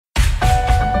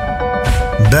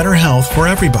better health for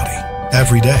everybody,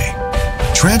 every day.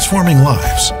 Transforming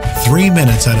lives, 3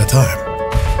 minutes at a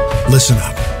time. Listen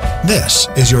up. This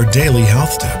is your daily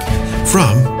health tip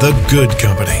from The Good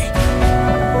Company.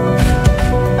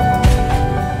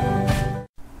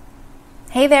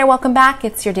 Hey there, welcome back.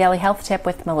 It's your daily health tip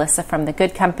with Melissa from The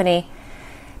Good Company.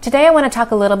 Today I want to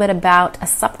talk a little bit about a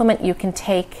supplement you can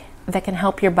take that can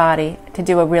help your body to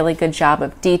do a really good job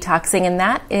of detoxing, and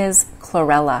that is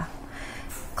chlorella.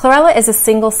 Chlorella is a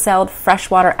single-celled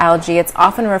freshwater algae. It's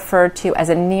often referred to as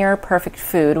a near-perfect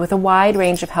food with a wide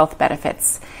range of health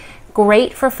benefits.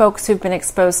 Great for folks who've been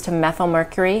exposed to methyl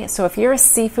mercury. So if you're a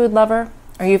seafood lover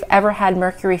or you've ever had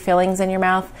mercury fillings in your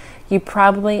mouth, you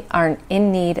probably are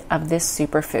in need of this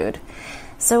superfood.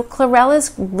 So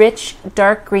chlorella's rich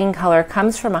dark green color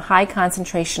comes from a high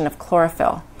concentration of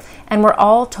chlorophyll. And we're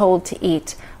all told to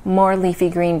eat more leafy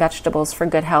green vegetables for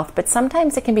good health, but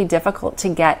sometimes it can be difficult to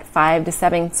get 5 to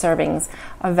 7 servings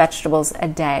of vegetables a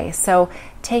day. So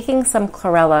taking some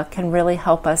chlorella can really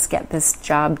help us get this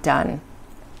job done.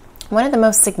 One of the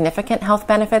most significant health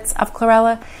benefits of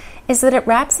chlorella is that it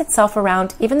wraps itself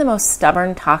around even the most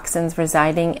stubborn toxins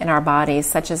residing in our bodies,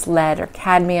 such as lead or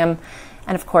cadmium,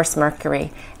 and of course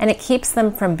mercury, and it keeps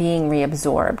them from being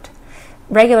reabsorbed.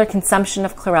 Regular consumption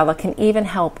of chlorella can even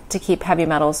help to keep heavy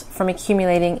metals from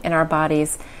accumulating in our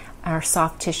bodies, our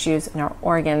soft tissues, and our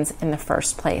organs in the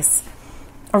first place.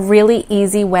 A really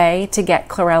easy way to get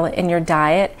chlorella in your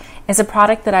diet is a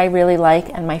product that I really like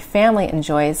and my family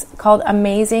enjoys called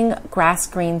Amazing Grass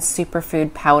Green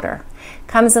Superfood Powder.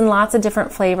 Comes in lots of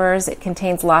different flavors. It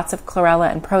contains lots of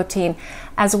chlorella and protein,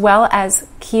 as well as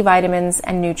key vitamins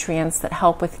and nutrients that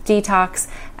help with detox,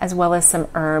 as well as some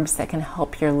herbs that can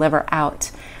help your liver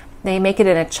out. They make it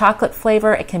in a chocolate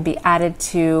flavor. It can be added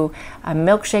to a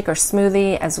milkshake or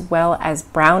smoothie, as well as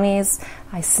brownies.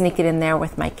 I sneak it in there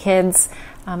with my kids.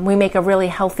 We make a really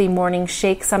healthy morning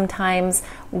shake sometimes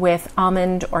with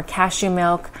almond or cashew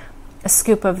milk, a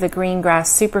scoop of the green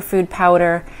grass superfood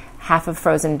powder, half of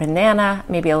frozen banana,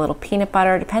 maybe a little peanut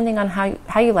butter, depending on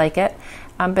how you like it.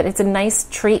 But it's a nice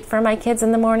treat for my kids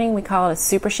in the morning. We call it a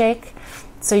super shake.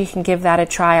 So you can give that a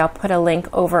try. I'll put a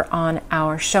link over on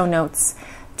our show notes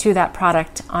to that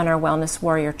product on our Wellness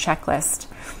Warrior checklist.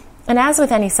 And as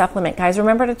with any supplement, guys,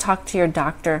 remember to talk to your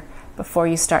doctor before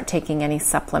you start taking any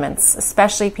supplements,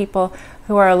 especially people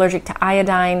who are allergic to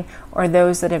iodine or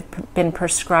those that have been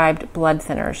prescribed blood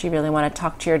thinners. You really want to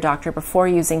talk to your doctor before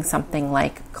using something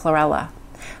like chlorella.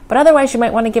 But otherwise, you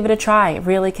might want to give it a try. It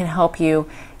really can help you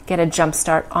get a jump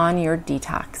start on your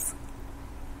detox.